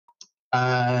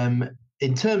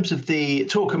In terms of the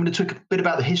talk, I'm going to talk a bit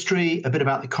about the history, a bit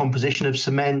about the composition of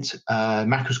cement,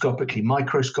 macroscopically,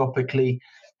 microscopically,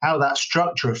 how that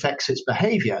structure affects its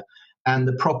behavior, and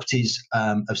the properties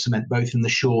of cement, both in the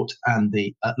short and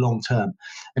the long term.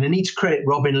 And I need to credit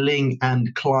Robin Ling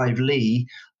and Clive Lee,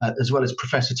 as well as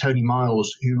Professor Tony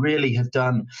Miles, who really have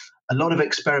done a lot of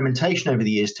experimentation over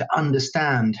the years to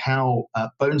understand how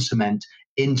bone cement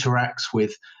interacts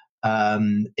with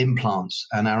implants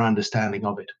and our understanding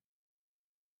of it.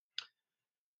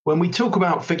 When we talk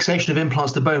about fixation of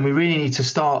implants to bone, we really need to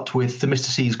start with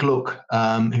Themistocles Gluck,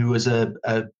 who was a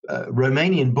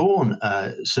Romanian-born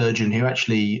surgeon who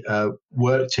actually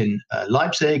worked in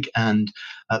Leipzig and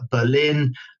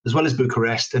Berlin, as well as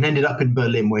Bucharest, and ended up in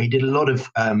Berlin, where he did a lot of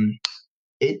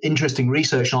interesting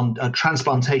research on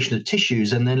transplantation of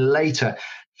tissues and then later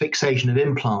fixation of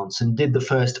implants, and did the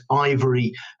first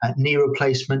ivory knee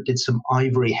replacement, did some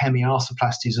ivory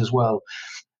hemiarthroplasties as well.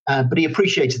 But he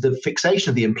appreciated the fixation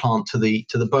of the implant to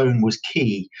the bone was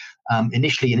key.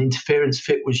 Initially, an interference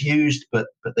fit was used, but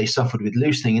they suffered with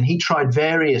loosening, and he tried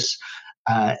various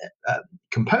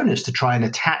components to try and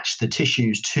attach the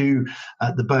tissues to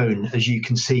the bone, as you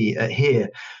can see here.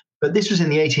 But this was in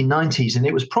the 1890s, and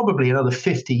it was probably another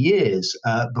 50 years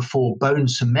before bone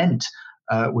cement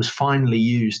was finally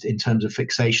used in terms of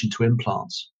fixation to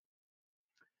implants.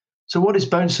 So what is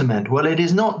bone cement? Well, it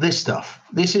is not this stuff.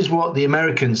 This is what the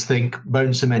Americans think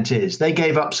bone cement is. They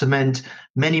gave up cement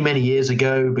many, many years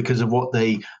ago because of what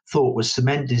they thought was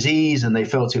cement disease, and they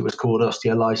felt it was called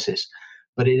osteolysis.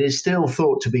 But it is still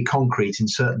thought to be concrete in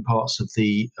certain parts of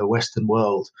the Western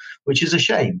world, which is a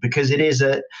shame because it is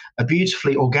a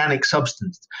beautifully organic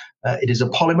substance. It is a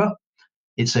polymer.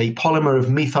 It's a polymer of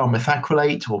methyl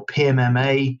methacrylate, or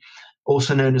PMMA,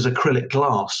 also known as acrylic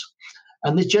glass.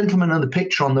 And this gentleman on the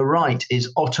picture on the right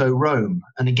is Otto Röhm,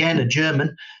 and again, a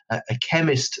German, a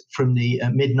chemist from the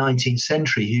mid-19th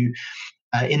century who,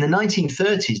 in the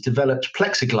 1930s, developed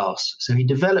plexiglass. So he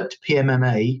developed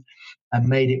PMMA and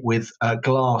made it with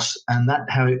glass, and that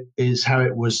how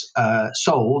it was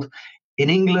sold. In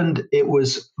England, it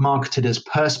was marketed as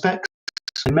Perspex.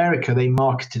 In America, they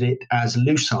marketed it as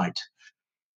Lucite.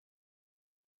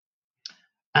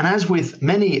 And as with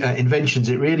many inventions,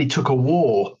 it really took a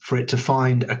war for it to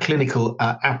find a clinical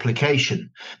application.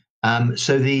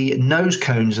 So the nose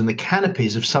cones and the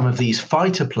canopies of some of these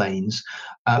fighter planes,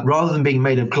 rather than being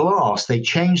made of glass, they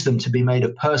changed them to be made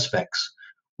of Perspex,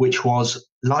 which was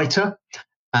lighter,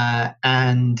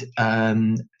 and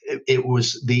it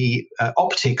was the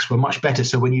optics were much better.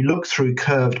 So when you look through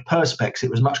curved Perspex, it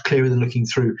was much clearer than looking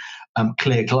through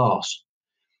clear glass.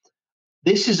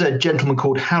 This is a gentleman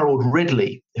called Harold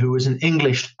Ridley, who was an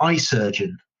English eye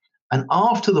surgeon. And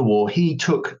after the war, he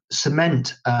took took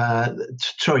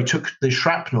the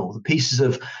shrapnel, the pieces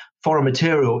of foreign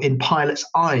material in pilots'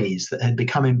 eyes that had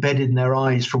become embedded in their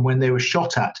eyes from when they were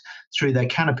shot at through their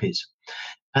canopies.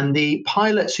 And the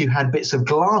pilots who had bits of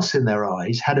glass in their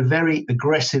eyes had a very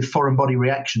aggressive foreign body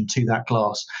reaction to that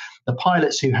glass. The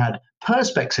pilots who had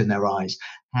Perspex in their eyes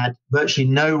had virtually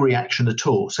no reaction at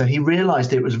all. So he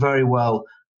realized it was very well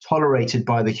tolerated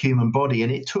by the human body,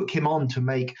 and it took him on to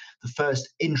make the first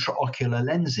intraocular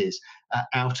lenses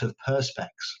out of Perspex.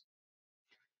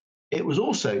 It was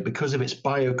also, because of its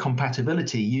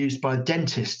biocompatibility, used by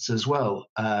dentists as well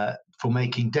for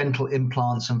making dental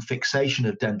implants and fixation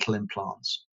of dental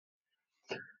implants.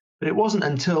 But it wasn't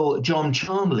until John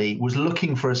Charnley was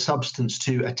looking for a substance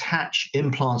to attach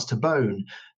implants to bone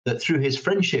that, through his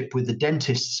friendship with the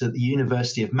dentists at the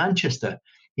University of Manchester,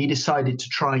 he decided to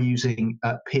try using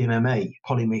PMMA,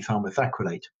 polymethyl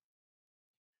methacrylate.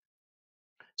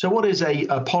 So what is a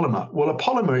polymer? Well, a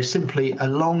polymer is simply a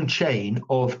long chain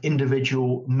of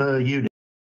individual mer units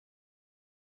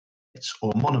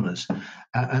or monomers,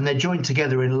 and they're joined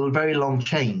together in very long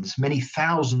chains, many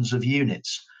thousands of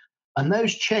units. And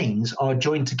those chains are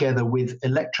joined together with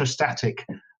electrostatic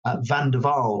van der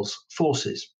Waals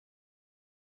forces.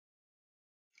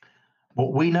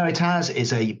 What we know it as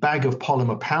is a bag of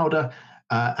polymer powder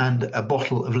and a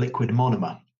bottle of liquid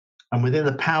monomer. And within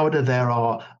the powder, there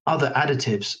are other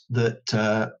additives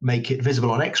that make it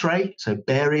visible on X-ray. So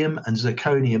barium and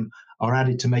zirconium are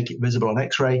added to make it visible on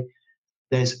X-ray.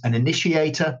 There's an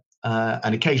initiator,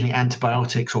 and occasionally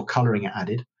antibiotics or coloring are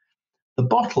added. The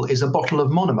bottle is a bottle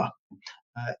of monomer.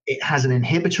 It has an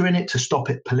inhibitor in it to stop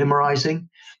it polymerizing.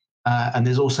 And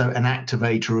there's also an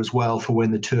activator as well for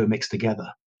when the two are mixed together.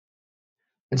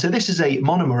 And so this is a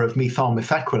monomer of methyl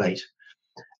methacrylate.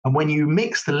 And when you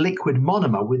mix the liquid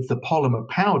monomer with the polymer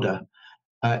powder,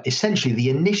 essentially the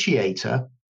initiator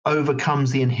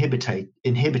overcomes the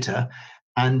inhibitor,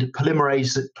 and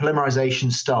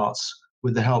polymerization starts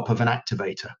with the help of an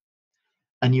activator.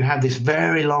 And you have this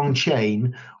very long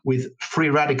chain with free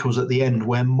radicals at the end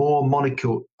where more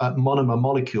monomer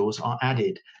molecules are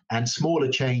added and smaller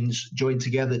chains join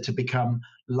together to become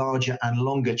larger and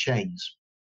longer chains.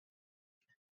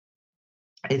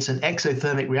 It's an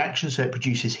exothermic reaction, so it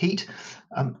produces heat.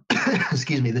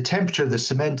 Excuse me, the temperature of the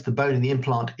cement, the bone, and the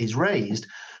implant is raised,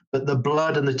 but the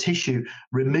blood and the tissue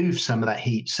remove some of that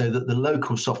heat so that the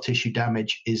local soft tissue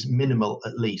damage is minimal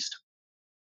at least.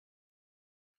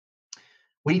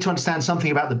 We need to understand something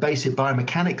about the basic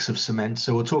biomechanics of cement.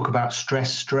 So we'll talk about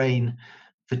stress, strain,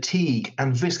 fatigue,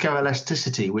 and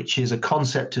viscoelasticity, which is a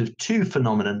concept of two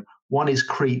phenomena. One is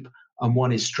creep and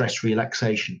one is stress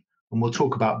relaxation. And we'll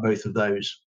talk about both of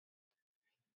those.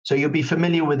 So you'll be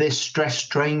familiar with this stress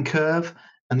strain curve.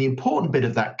 And the important bit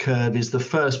of that curve is the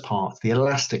first part, the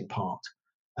elastic part.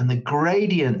 And the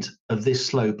gradient of this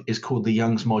slope is called the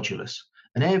Young's modulus.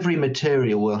 And every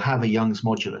material will have a Young's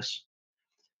modulus.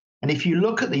 And if you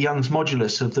look at the Young's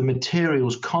modulus of the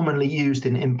materials commonly used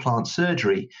in implant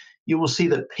surgery, you will see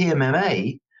that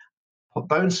PMMA,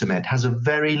 bone cement, has a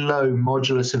very low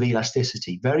modulus of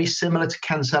elasticity, very similar to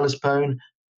cancellous bone,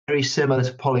 very similar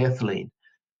to polyethylene.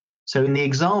 So in the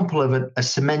example of a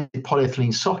cemented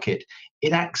polyethylene socket,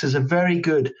 it acts as a very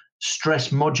good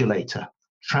stress modulator,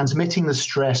 transmitting the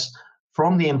stress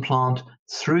from the implant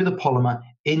through the polymer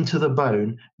into the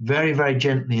bone very, very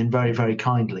gently and very, very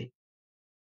kindly.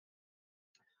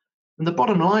 And the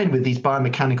bottom line with these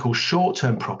biomechanical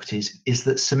short-term properties is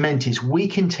that cement is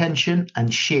weak in tension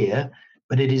and shear,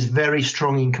 but it is very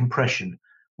strong in compression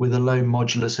with a low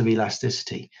modulus of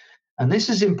elasticity. And this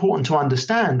is important to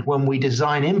understand when we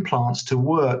design implants to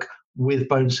work with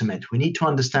bone cement. We need to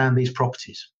understand these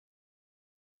properties.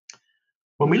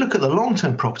 When we look at the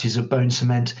long-term properties of bone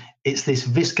cement, it's this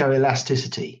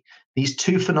viscoelasticity, these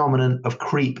two phenomena of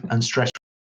creep and stress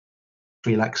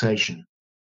relaxation.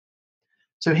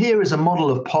 So here is a model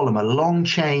of polymer, long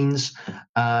chains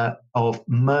of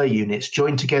MER units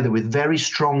joined together with very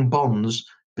strong bonds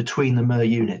between the MER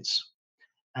units.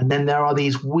 And then there are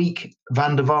these weak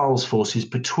van der Waals forces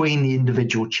between the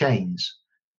individual chains.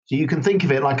 So you can think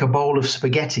of it like a bowl of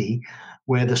spaghetti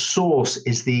where the source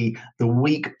is the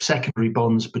weak secondary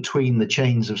bonds between the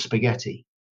chains of spaghetti.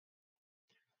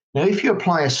 Now, if you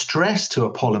apply a stress to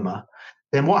a polymer,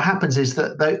 then what happens is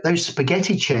that those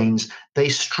spaghetti chains, they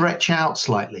stretch out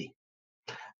slightly.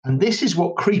 And this is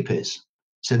what creep is.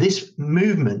 So this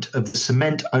movement of the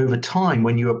cement over time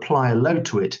when you apply a load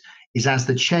to it is as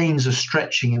the chains are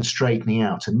stretching and straightening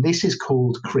out. And this is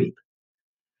called creep.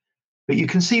 But you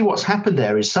can see what's happened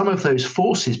there is some of those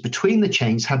forces between the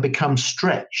chains have become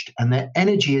stretched and their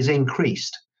energy is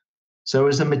increased. So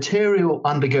as the material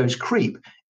undergoes creep,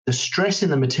 the stress in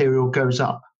the material goes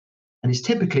up. And it's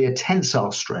typically a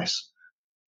tensile stress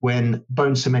when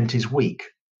bone cement is weak.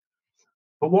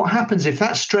 But what happens if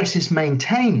that stress is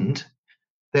maintained,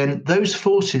 then those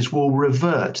forces will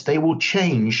revert. They will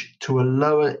change to a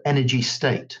lower energy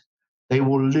state. They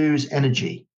will lose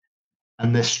energy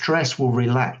and the stress will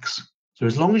relax. So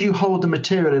as long as you hold the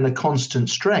material in a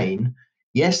constant strain,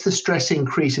 yes, the stress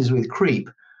increases with creep,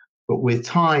 but with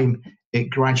time, it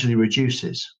gradually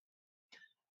reduces.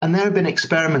 And there have been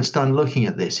experiments done looking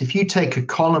at this. If you take a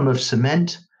column of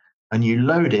cement and you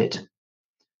load it,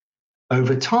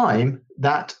 over time,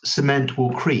 that cement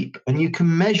will creep. And you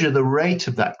can measure the rate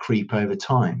of that creep over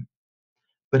time.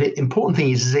 But the important thing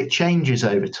is it changes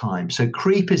over time. So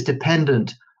creep is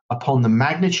dependent upon the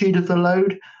magnitude of the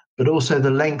load, but also the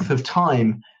length of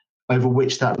time over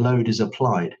which that load is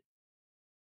applied.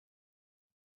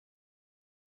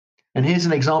 And here's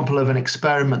an example of an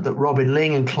experiment that Robin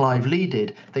Ling and Clive Lee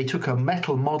did. They took a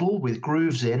metal model with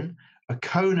grooves in, a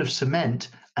cone of cement,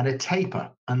 and a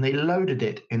taper, and they loaded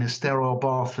it in a sterile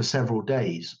bath for several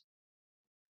days.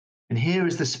 And here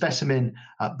is the specimen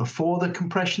before the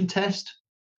compression test.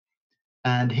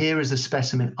 And here is the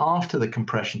specimen after the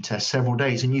compression test, several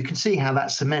days. And you can see how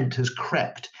that cement has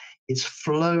crept. It's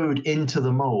flowed into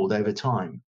the mold over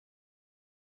time.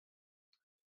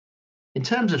 In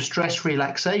terms of stress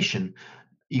relaxation,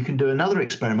 you can do another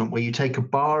experiment where you take a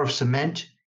bar of cement,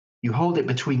 you hold it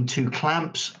between two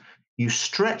clamps, you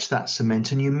stretch that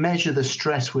cement, and you measure the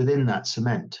stress within that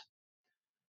cement.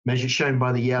 Measure shown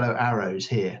by the yellow arrows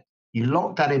here. You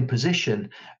lock that in position,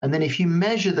 and then if you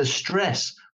measure the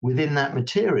stress within that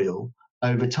material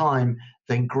over time,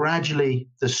 then gradually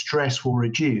the stress will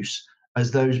reduce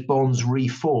as those bonds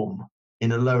reform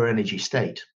in a lower energy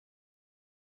state.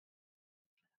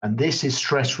 And this is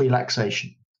stress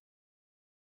relaxation.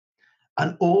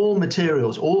 And all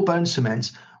materials, all bone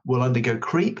cements will undergo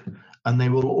creep and they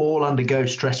will all undergo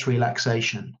stress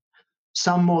relaxation.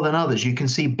 Some more than others. You can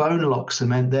see bone lock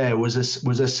cement there was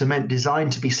a cement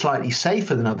designed to be slightly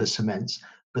safer than other cements,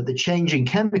 but the changing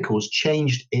chemicals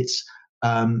changed its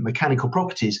mechanical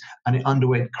properties, and it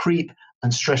underwent creep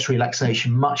and stress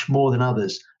relaxation much more than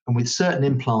others. And with certain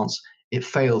implants, it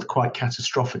failed quite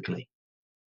catastrophically.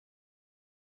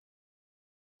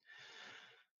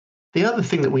 The other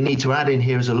thing that we need to add in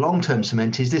here as a long-term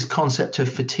cement is this concept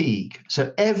of fatigue.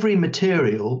 So every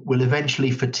material will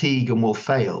eventually fatigue and will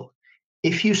fail.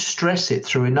 If you stress it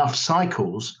through enough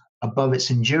cycles above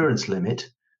its endurance limit,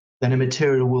 then a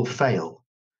material will fail.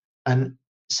 And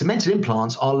cemented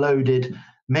implants are loaded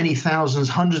many thousands,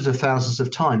 hundreds of thousands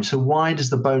of times. So why does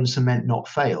the bone cement not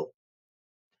fail?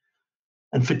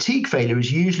 And fatigue failure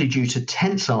is usually due to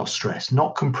tensile stress,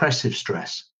 not compressive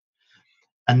stress.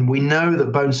 And we know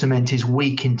that bone cement is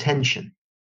weak in tension.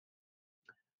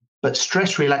 But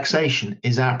stress relaxation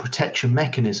is our protection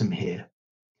mechanism here.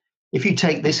 If you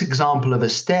take this example of a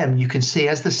stem, you can see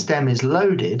as the stem is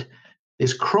loaded,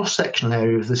 this cross-sectional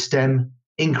area of the stem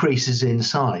increases in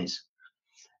size.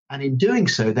 And in doing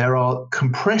so, there are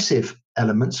compressive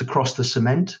elements across the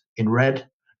cement in red,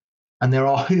 and there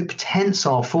are hoop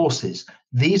tensile forces.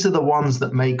 These are the ones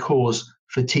that may cause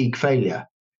fatigue failure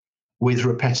with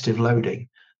repetitive loading.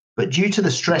 But due to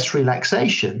the stress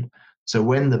relaxation, so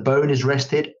when the bone is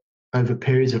rested over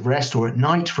periods of rest or at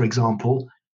night, for example,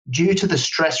 due to the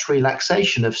stress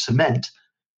relaxation of cement,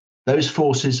 those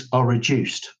forces are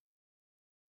reduced.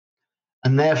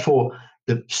 And therefore,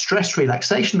 the stress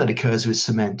relaxation that occurs with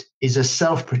cement is a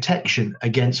self-protection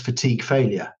against fatigue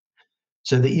failure,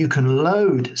 so that you can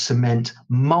load cement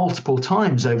multiple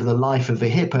times over the life of a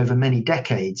hip over many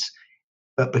decades.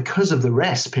 But because of the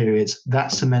rest periods,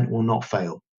 that cement will not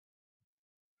fail.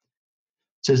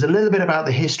 So there's a little bit about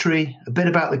the history, a bit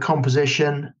about the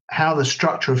composition, how the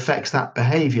structure affects that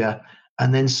behavior,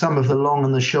 and then some of the long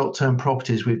and the short-term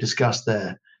properties we've discussed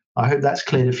there. I hope that's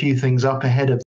cleared a few things up ahead of